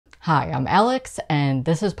Hi, I'm Alex, and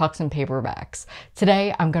this is Pucksandpaperbacks.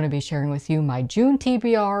 Today, I'm going to be sharing with you my June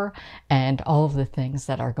TBR and all of the things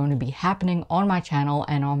that are going to be happening on my channel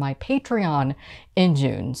and on my Patreon in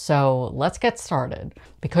June. So let's get started.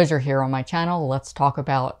 Because you're here on my channel, let's talk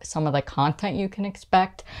about some of the content you can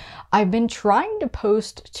expect. I've been trying to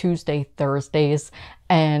post Tuesday, Thursdays,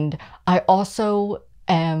 and I also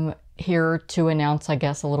am here to announce, I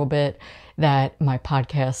guess, a little bit that my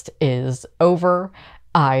podcast is over.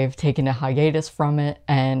 I've taken a hiatus from it,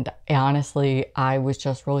 and honestly, I was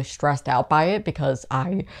just really stressed out by it because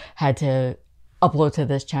I had to upload to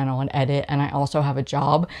this channel and edit, and I also have a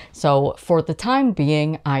job. So for the time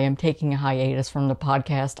being, I am taking a hiatus from the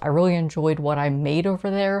podcast. I really enjoyed what I made over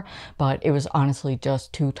there, but it was honestly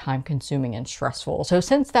just too time consuming and stressful. So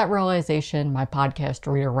since that realization, my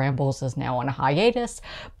podcast Reader Rambles is now on a hiatus,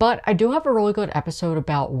 but I do have a really good episode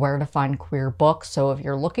about where to find queer books. So if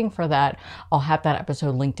you're looking for that, I'll have that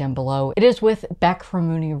episode linked down below. It is with Beck from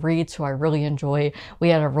Mooney Reads, who I really enjoy. We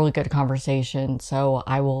had a really good conversation, so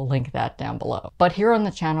I will link that down below. But here on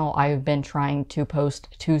the channel, I've been trying to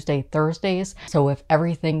post Tuesday, Thursdays. So if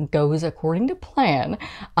everything goes according to plan,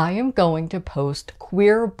 I am going to post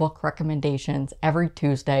queer book recommendations every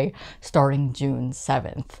Tuesday starting June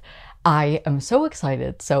 7th. I am so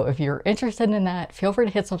excited. So if you're interested in that, feel free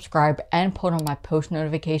to hit subscribe and put on my post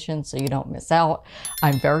notifications so you don't miss out.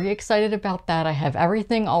 I'm very excited about that. I have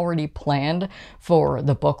everything already planned for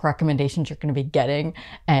the book recommendations you're going to be getting.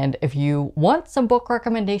 And if you want some book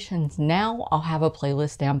recommendations now, I'll have a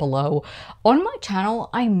playlist down below. On my channel,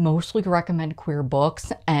 I mostly recommend queer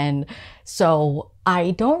books, and so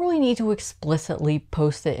I don't really need to explicitly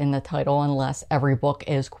post it in the title unless every book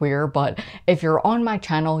is queer, but if you're on my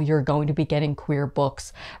channel, you're going to be getting queer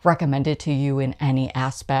books recommended to you in any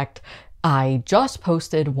aspect. I just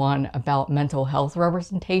posted one about mental health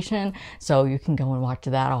representation, so you can go and watch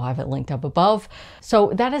that. I'll have it linked up above.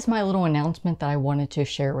 So that is my little announcement that I wanted to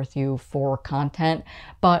share with you for content.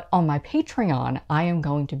 But on my Patreon, I am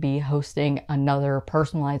going to be hosting another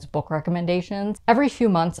personalized book recommendations. Every few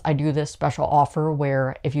months, I do this special offer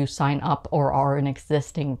where if you sign up or are an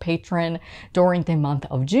existing patron during the month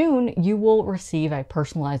of June, you will receive a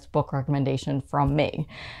personalized book recommendation from me.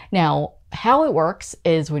 Now, how it works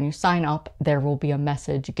is when you sign up, there will be a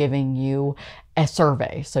message giving you a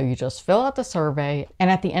survey. So you just fill out the survey, and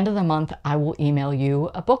at the end of the month, I will email you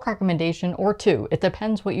a book recommendation or two. It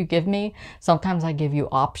depends what you give me. Sometimes I give you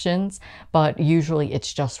options, but usually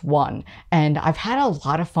it's just one. And I've had a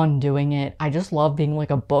lot of fun doing it. I just love being like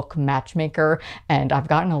a book matchmaker, and I've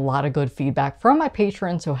gotten a lot of good feedback from my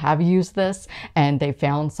patrons who have used this, and they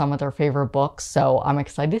found some of their favorite books. So I'm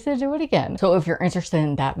excited to do it again. So if you're interested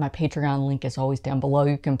in that, my Patreon link is always down below.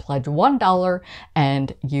 You can pledge $1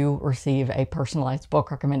 and you receive a personalized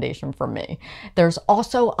book recommendation from me. There's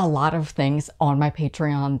also a lot of things on my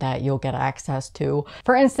Patreon that you'll get access to.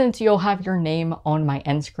 For instance, you'll have your name on my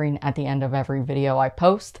end screen at the end of every video I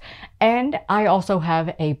post. And I also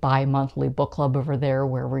have a bi-monthly book club over there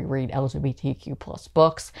where we read LGBTQ+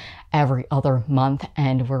 books every other month,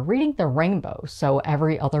 and we're reading the rainbow. So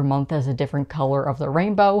every other month is a different color of the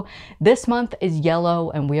rainbow. This month is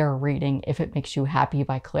yellow, and we are reading If It Makes You Happy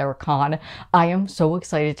by Clara Kahn. I am so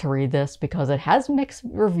excited to read this because it has mixed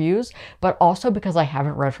reviews, but also because I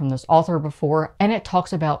haven't read from this author before, and it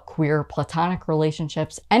talks about queer platonic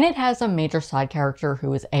relationships, and it has a major side character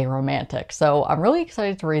who is aromantic. So I'm really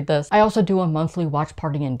excited to read this. I also do a monthly watch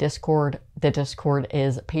party in Discord. The Discord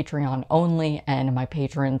is Patreon only, and my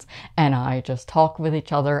patrons and I just talk with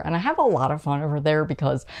each other, and I have a lot of fun over there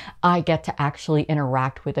because I get to actually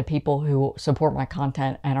interact with the people who support my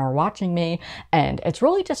content and are watching me, and it's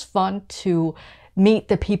really just fun to meet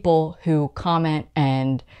the people who comment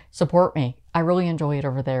and support me. I really enjoy it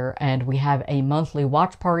over there, and we have a monthly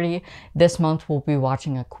watch party. This month we'll be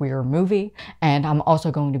watching a queer movie, and I'm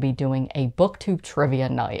also going to be doing a booktube trivia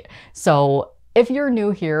night. So if you're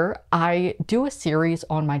new here, I do a series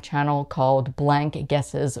on my channel called Blank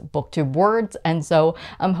Guesses Booktube Words, and so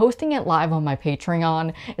I'm hosting it live on my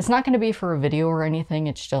Patreon. It's not going to be for a video or anything,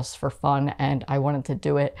 it's just for fun, and I wanted to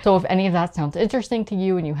do it. So if any of that sounds interesting to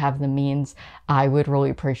you and you have the means, I would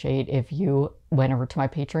really appreciate if you went over to my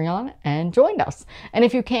Patreon and joined us. And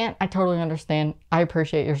if you can't, I totally understand. I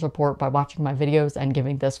appreciate your support by watching my videos and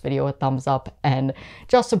giving this video a thumbs up and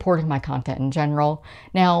just supporting my content in general.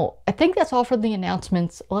 Now, I think that's all for the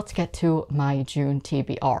announcements. Let's get to my June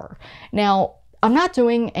TBR. Now, I'm not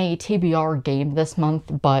doing a TBR game this month,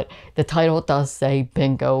 but the title does say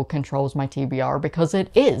Bingo controls my TBR because it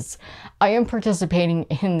is. I am participating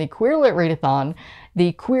in the Queer Lit Readathon,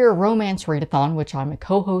 the Queer Romance Readathon, which I'm a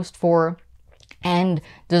co-host for, and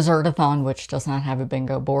Dessertathon, which does not have a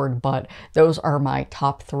bingo board, but those are my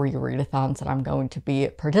top 3 readathons that I'm going to be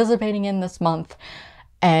participating in this month.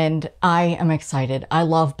 And I am excited. I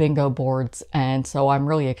love bingo boards, and so I'm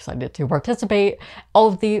really excited to participate. All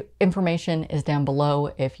of the information is down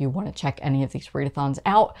below if you want to check any of these readathons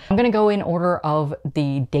out. I'm going to go in order of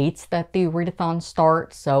the dates that the readathons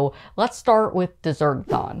start. So let's start with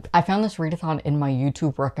Dessertathon. I found this readathon in my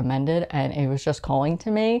YouTube recommended, and it was just calling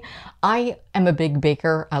to me. I am a big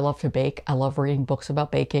baker. I love to bake. I love reading books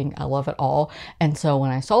about baking. I love it all. And so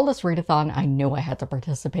when I saw this readathon, I knew I had to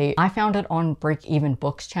participate. I found it on Break Even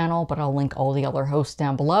Books channel, but I'll link all the other hosts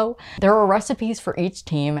down below. There are recipes for each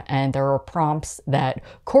team, and there are prompts that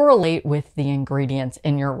correlate with the ingredients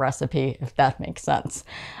in your recipe, if that makes sense.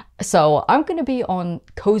 So I'm going to be on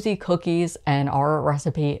cozy cookies, and our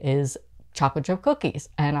recipe is chocolate chip cookies,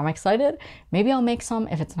 and I'm excited. Maybe I'll make some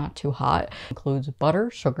if it's not too hot. It includes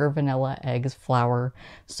butter, sugar, vanilla, eggs, flour,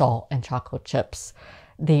 salt, and chocolate chips.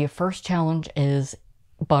 The first challenge is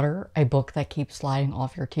Butter, a book that keeps sliding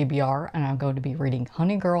off your TBR, and I'm going to be reading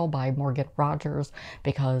Honey Girl by Morgan Rogers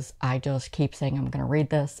because I just keep saying I'm going to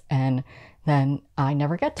read this and then I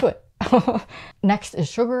never get to it. Next is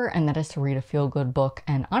Sugar, and that is to read a feel-good book,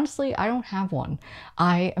 and honestly I don't have one.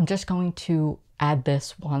 I am just going to add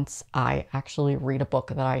this once I actually read a book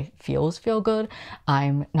that I feel is feel-good.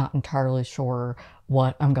 I'm not entirely sure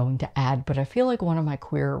what I'm going to add, but I feel like one of my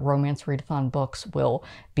queer romance readathon books will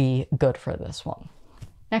be good for this one.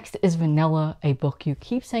 Next is Vanilla, a book you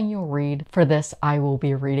keep saying you'll read. For this, I will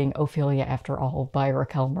be reading Ophelia After All by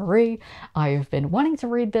Raquel Marie. I've been wanting to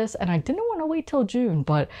read this, and I didn't want to wait till June,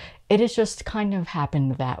 but it has just kind of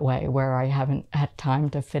happened that way, where I haven't had time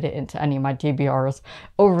to fit it into any of my TBRs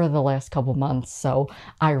over the last couple months, so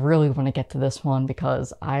I really want to get to this one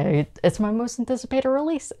because it's my most anticipated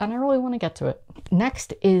release, and I really want to get to it.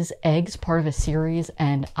 Next is Eggs, part of a series,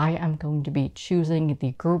 and I am going to be choosing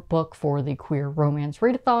the group book for the Queer Romance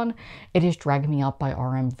Readathon. It is Drag Me Up by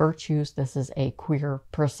R.M. Virtues. This is a queer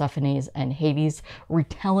Persephone's and Hades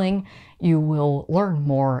retelling. You will learn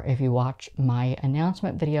more if you watch my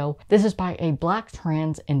announcement video. This is by a Black,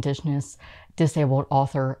 trans, indigenous, disabled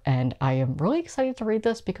author, and I am really excited to read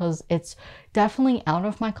this because it's definitely out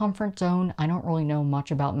of my comfort zone. I don't really know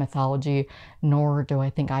much about mythology, nor do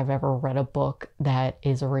I think I've ever read a book that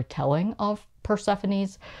is a retelling of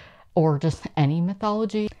Persephone's or just any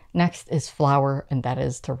mythology. Next is Flower, and that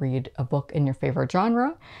is to read a book in your favorite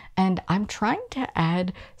genre. And I'm trying to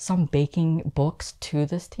add some baking books to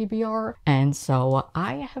this TBR, and so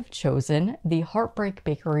I have chosen The Heartbreak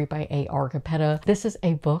Bakery by A.R. Capetta. This is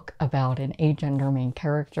a book about an agender main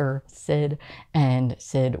character, Sid, and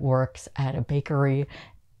Sid works at a bakery,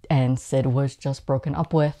 and Sid was just broken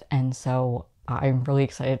up with, and so I'm really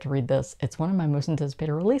excited to read this. It's one of my most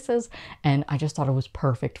anticipated releases, and I just thought it was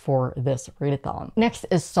perfect for this readathon. Next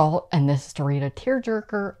is Salt, and this is to read a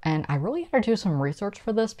tearjerker, and I really had to do some research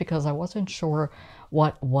for this because I wasn't sure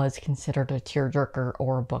what was considered a tearjerker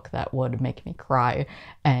or a book that would make me cry.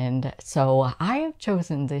 And so I have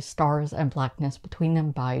chosen The Stars and Blackness Between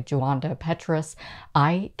Them by Juanda Petrus.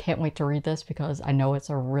 I can't wait to read this because I know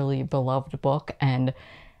it's a really beloved book, and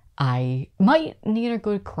I might need a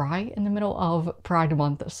good cry in the middle of Pride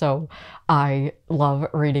Month, so I love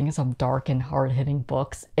reading some dark and hard-hitting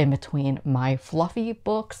books in between my fluffy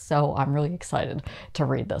books, so I'm really excited to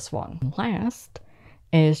read this one. Last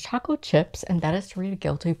is Chocolate Chips, and that is to read a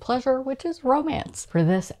guilty pleasure, which is romance. For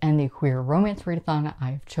this and the Queer Romance Readathon,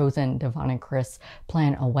 I've chosen Devon and Chris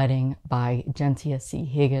Plan a Wedding by Jensia C.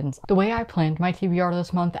 Higgins. The way I planned my TBR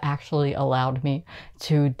this month actually allowed me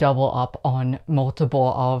to double up on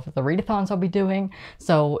multiple of the readathons I'll be doing.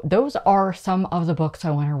 So those are some of the books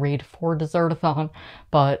I want to read for Dessertathon,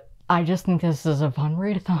 but I just think this is a fun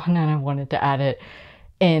readathon and I wanted to add it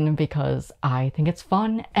in because I think it's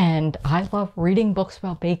fun and I love reading books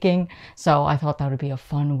about baking, so I thought that would be a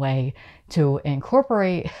fun way to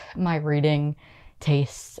incorporate my reading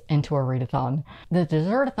tastes into a readathon. The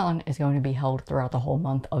Dessertathon is going to be held throughout the whole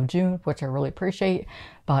month of June, which I really appreciate.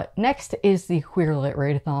 But next is the Queer Lit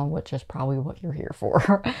Readathon, which is probably what you're here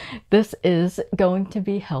for. This is going to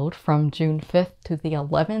be held from June 5th to the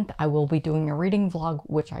 11th. I will be doing a reading vlog,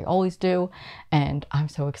 which I always do, and I'm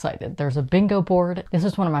so excited. There's a bingo board. This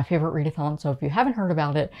is one of my favorite readathons, so if you haven't heard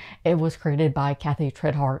about it, it was created by Kathy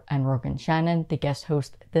Trithardt and Shannon. The guest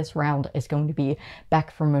host this round is going to be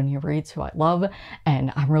Beck from Monia Reads, who I love.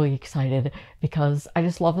 and I'm really excited because I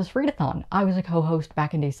just love this readathon. I was a co-host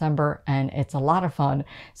back in December and it's a lot of fun.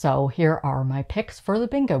 So here are my picks for the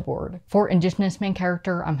bingo board. For Indigenous main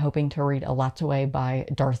character, I'm hoping to read Alatsaway by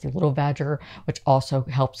Darcy Littlebadger, which also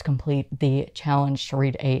helps complete the challenge to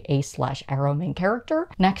read a Ace/Arrow main character.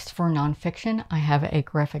 Next, for nonfiction, I have a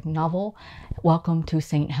graphic novel, Welcome to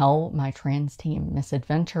St. Hell, My Trans Teen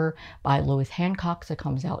Misadventure by Lewis Hancock. It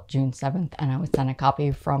comes out June 7th, and I was sent a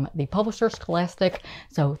copy from the publisher Scholastic,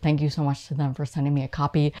 so thank you so much to them for sending me a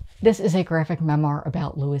copy. This is a graphic memoir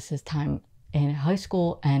about Lewis's time in high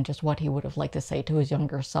school and just what he would have liked to say to his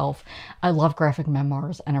younger self. I love graphic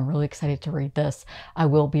memoirs and I'm really excited to read this. I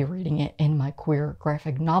will be reading it in my queer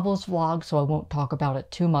graphic novels vlog, so I won't talk about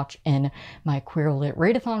it too much in my queer lit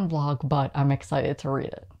readathon vlog, but I'm excited to read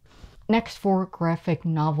it. Next, for graphic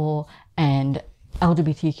novel and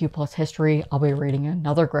LGBTQ plus history, I'll be reading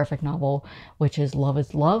another graphic novel, which is Love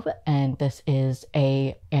is Love, and this is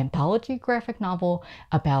a anthology graphic novel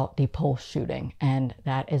about the Pulse shooting, and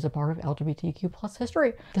that is a part of LGBTQ plus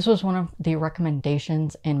history. This was one of the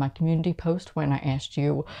recommendations in my community post when I asked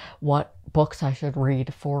you what books I should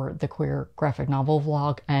read for the queer graphic novel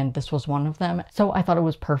vlog, and this was one of them. So I thought it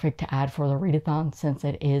was perfect to add for the readathon since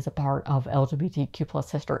it is a part of LGBTQ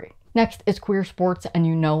plus history. Next is queer sports, and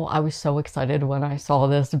you know I was so excited when I saw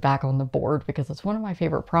this back on the board because it's one of my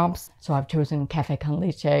favorite prompts. So I've chosen Cafe con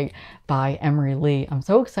Leche by Emery Lee. I'm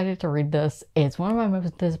so excited to read this. It's one of my most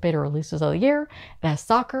anticipated releases of the year. It has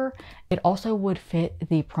soccer. It also would fit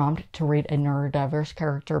the prompt to read a neurodiverse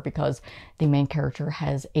character because the main character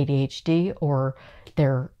has ADHD, or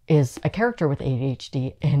there is a character with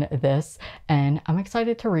ADHD in this, and I'm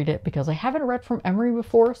excited to read it because I haven't read from Emery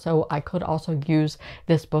before, so I could also use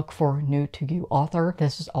this book for new to you author.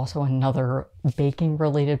 This is also another baking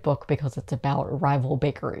related book because it's about rival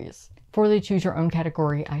bakeries. For the choose your own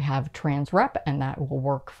category, I have trans rep, and that will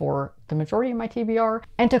work for the majority of my TBR.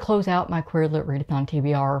 And to close out my queer lit readathon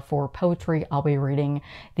TBR for poetry, I'll be reading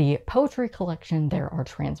the poetry collection There Are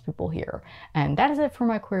Trans People Here. And that is it for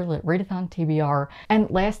my queer lit readathon TBR.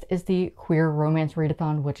 And last is the queer romance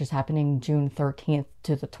readathon, which is happening June 13th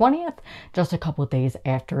to the 20th, just a couple of days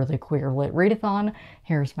after the queer lit readathon.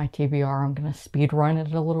 Here's my TBR. I'm gonna speed run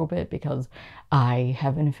it a little bit because I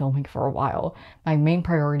have been filming for a while. My main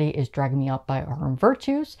priority is Drag Me Up by RM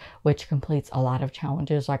Virtues, which completes a lot of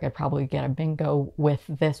challenges. I could probably get a bingo with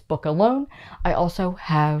this book alone. I also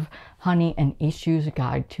have Honey and Issue's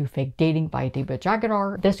Guide to Fake Dating by Deba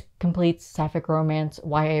Jagadar. This completes sapphic romance,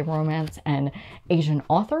 YA romance, and Asian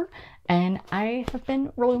author. And I have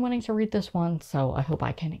been really wanting to read this one, so I hope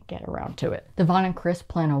I can get around to it. Devon and Chris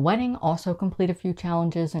Plan a Wedding also complete a few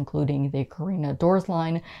challenges, including the Karina Doors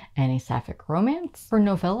line and a sapphic romance. For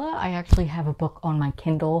novella, I actually have a book on my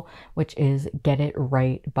Kindle, which is Get It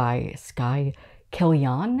Right by Sky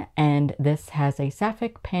Killian, and this has a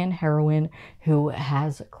sapphic pan heroine who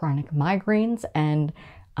has chronic migraines, and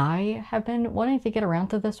I have been wanting to get around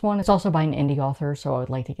to this one. It's also by an indie author, so I would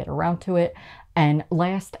like to get around to it. And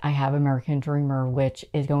last, I have American Dreamer, which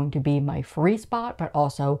is going to be my free spot, but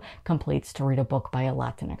also completes to read a book by a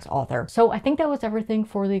Latinx author. So I think that was everything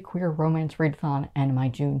for the queer romance readathon and my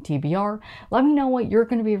June TBR. Let me know what you're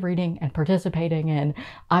going to be reading and participating in.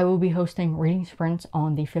 I will be hosting reading sprints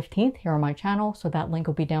on the 15th here on my channel, so that link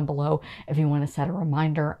will be down below if you want to set a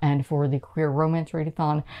reminder. And for the queer romance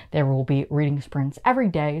readathon, there will be reading sprints every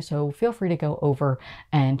day, so feel free to go over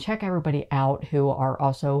and check everybody out who are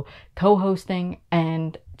also co-hosting,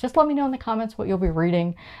 and just let me know in the comments what you'll be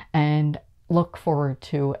reading, and look forward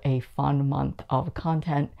to a fun month of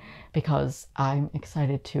content because I'm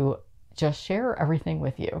excited to just share everything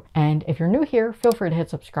with you. And if you're new here, feel free to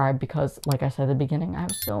hit subscribe because, like I said at the beginning, I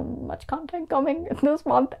have so much content coming this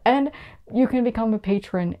month, and you can become a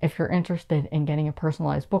patron if you're interested in getting a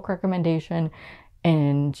personalized book recommendation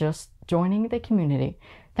and just joining the community.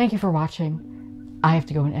 Thank you for watching. I have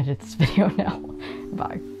to go and edit this video now.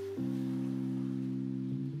 Bye.